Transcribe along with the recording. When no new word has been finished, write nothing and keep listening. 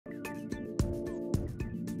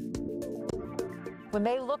When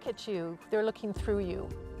they look at you, they're looking through you.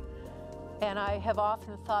 And I have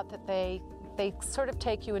often thought that they sort of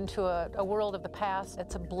take you into a world of the past.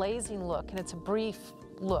 It's a blazing look, and it's a brief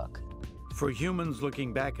look. For humans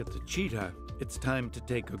looking back at the cheetah, it's time to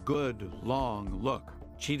take a good, long look.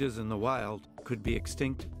 Cheetahs in the wild could be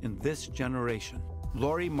extinct in this generation.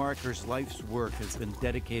 Laurie Marker's life's work has been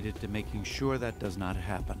dedicated to making sure that does not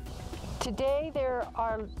happen. Today, there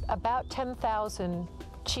are about 10,000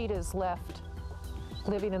 cheetahs left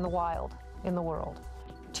living in the wild in the world.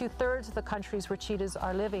 2/3 of the countries where cheetahs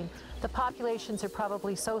are living, the populations are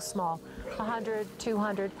probably so small, 100,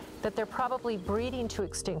 200, that they're probably breeding to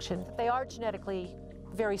extinction. They are genetically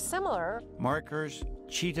very similar. Marker's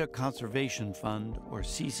Cheetah Conservation Fund, or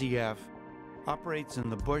CCF, operates in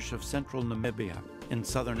the bush of central Namibia in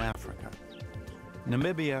southern Africa.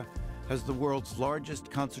 Namibia has the world's largest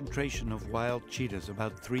concentration of wild cheetahs,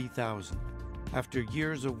 about 3,000. After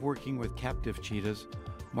years of working with captive cheetahs,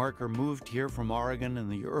 Marker moved here from Oregon in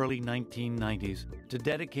the early 1990s to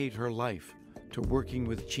dedicate her life to working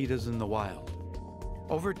with cheetahs in the wild.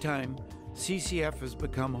 Over time, CCF has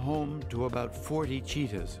become home to about 40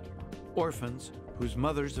 cheetahs, orphans whose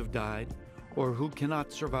mothers have died or who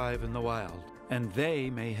cannot survive in the wild, and they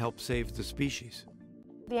may help save the species.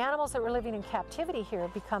 The animals that were living in captivity here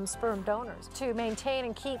become sperm donors to maintain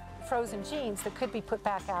and keep frozen genes that could be put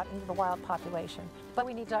back out into the wild population. But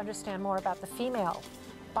we need to understand more about the female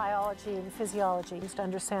biology and physiology to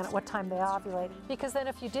understand at what time they ovulate. Because then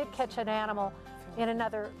if you did catch an animal in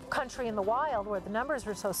another country in the wild where the numbers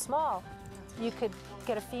were so small, you could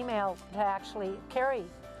get a female to actually carry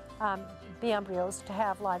the embryos to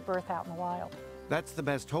have live birth out in the wild. That's the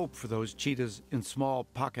best hope for those cheetahs in small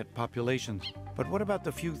pocket populations. But what about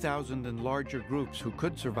the few thousand in larger groups who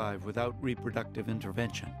could survive without reproductive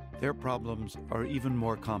intervention? Their problems are even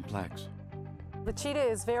more complex. The cheetah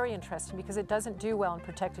is very interesting because it doesn't do well in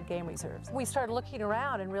protected game reserves. We started looking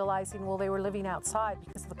around and realizing, well, they were living outside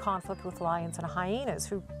because of the conflict with lions and hyenas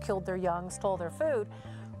who killed their young, stole their food,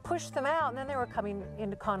 pushed them out, and then they were coming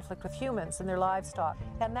into conflict with humans and their livestock.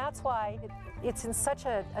 And that's why it's in such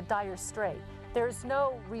a dire strait. There's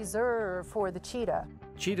no reserve for the cheetah.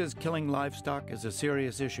 Cheetahs killing livestock is a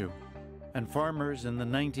serious issue, and farmers in the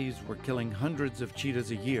 90s were killing hundreds of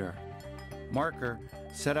cheetahs a year. Marker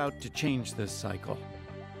set out to change this cycle,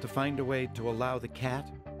 to find a way to allow the cat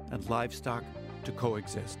and livestock to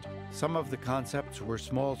coexist. Some of the concepts were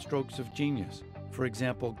small strokes of genius. For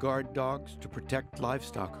example, guard dogs to protect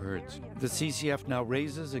livestock herds. The CCF now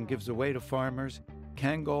raises and gives away to farmers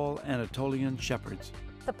Kangol Anatolian shepherds.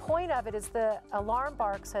 The point of it is the alarm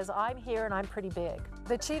bark says, I'm here and I'm pretty big.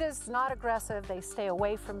 The cheetah's not aggressive, they stay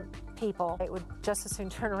away from people. It would just as soon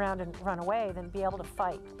turn around and run away than be able to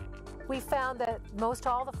fight. We found that most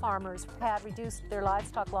all the farmers had reduced their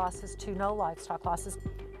livestock losses to no livestock losses.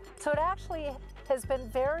 So it actually has been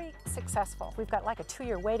very successful. We've got like a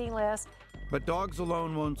 2-year waiting list. But dogs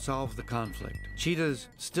alone won't solve the conflict. Cheetahs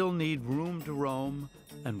still need room to roam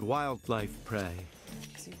and wildlife prey.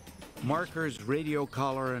 Marker's radio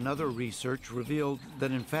collar and other research revealed that,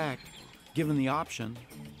 in fact, given the option,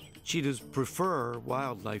 cheetahs prefer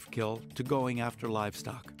wildlife kill to going after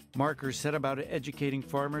livestock. Marker set about educating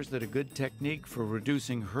farmers that a good technique for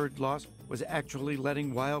reducing herd loss was actually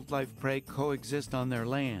letting wildlife prey coexist on their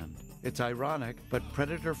land. It's ironic, but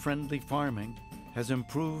predator-friendly farming has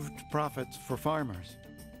improved profits for farmers.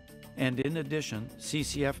 And in addition,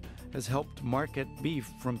 CCF has helped market beef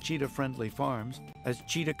from cheetah-friendly farms as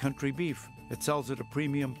cheetah country beef. It sells at a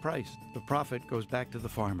premium price. The profit goes back to the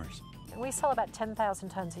farmers. We sell about 10,000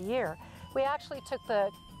 tons a year. We actually took the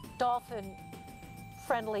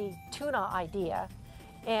dolphin-friendly tuna idea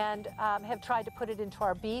and have tried to put it into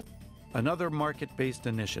our beef. Another market-based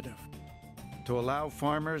initiative to allow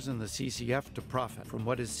farmers in the CCF to profit from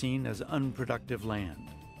what is seen as unproductive land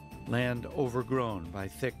overgrown by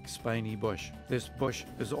thick, spiny bush. This bush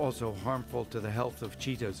is also harmful to the health of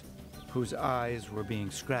cheetahs, whose eyes were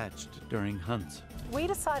being scratched during hunts. We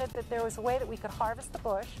decided that there was a way that we could harvest the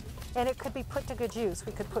bush, and it could be put to good use.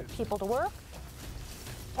 We could put people to work,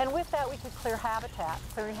 and with that we could clear habitat.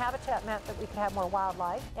 Clearing habitat meant that we could have more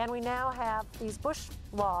wildlife, and we now have these bush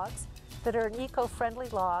logs that are an eco-friendly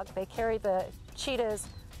log. They carry the cheetah's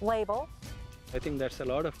label. I think that's a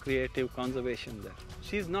lot of creative conservation there.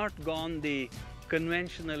 She's not gone the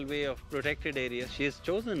conventional way of protected areas. She has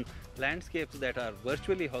chosen landscapes that are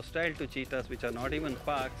virtually hostile to cheetahs, which are not even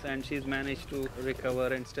parks, and she's managed to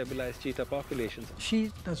recover and stabilize cheetah populations.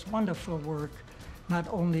 She does wonderful work, not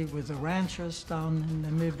only with the ranchers down in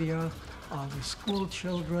Namibia, with school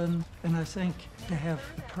children, and I think to have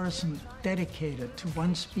a person dedicated to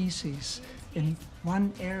one species in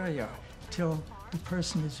one area till the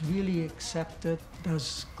person is really accepted,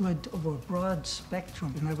 does good over a broad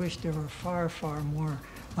spectrum, and I wish there were far, far more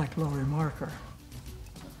like Laurie Marker.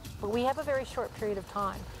 But we have a very short period of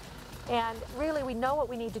time. And really, we know what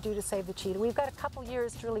we need to do to save the cheetah. We've got a couple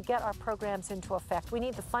years to really get our programs into effect. We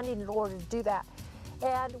need the funding in order to do that.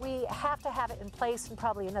 And we have to have it in place in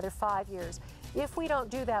probably another 5 years. If we don't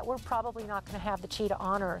do that, we're probably not going to have the cheetah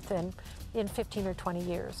on Earth in 15 or 20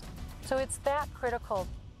 years. So it's that critical.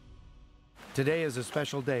 Today is a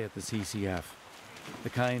special day at the CCF, the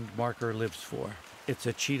kind Marker lives for. It's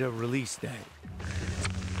a Cheetah Release Day.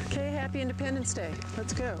 Okay, happy Independence Day.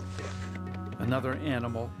 Let's go. Another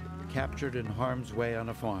animal captured in harm's way on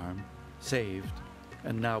a farm, saved,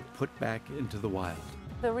 and now put back into the wild.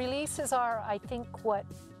 The releases are, I think, what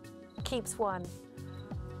keeps one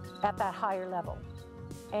at that higher level.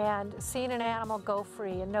 And seeing an animal go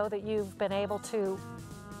free and know that you've been able to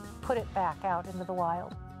put it back out into the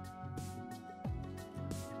wild.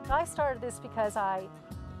 I started this because I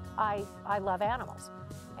love animals.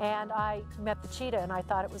 And I met the cheetah and I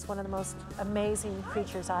thought it was one of the most amazing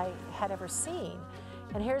creatures I had ever seen.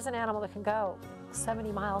 And here's an animal that can go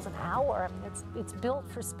 70 miles an hour. I mean, it's built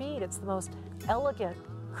for speed. It's the most elegant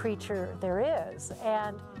creature there is.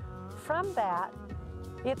 And from that,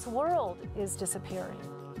 its world is disappearing.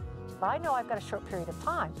 I know I've got a short period of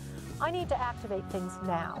time. I need to activate things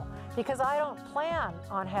now because I don't plan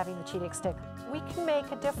on having the cheetah extinct. We can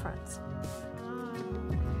make a difference.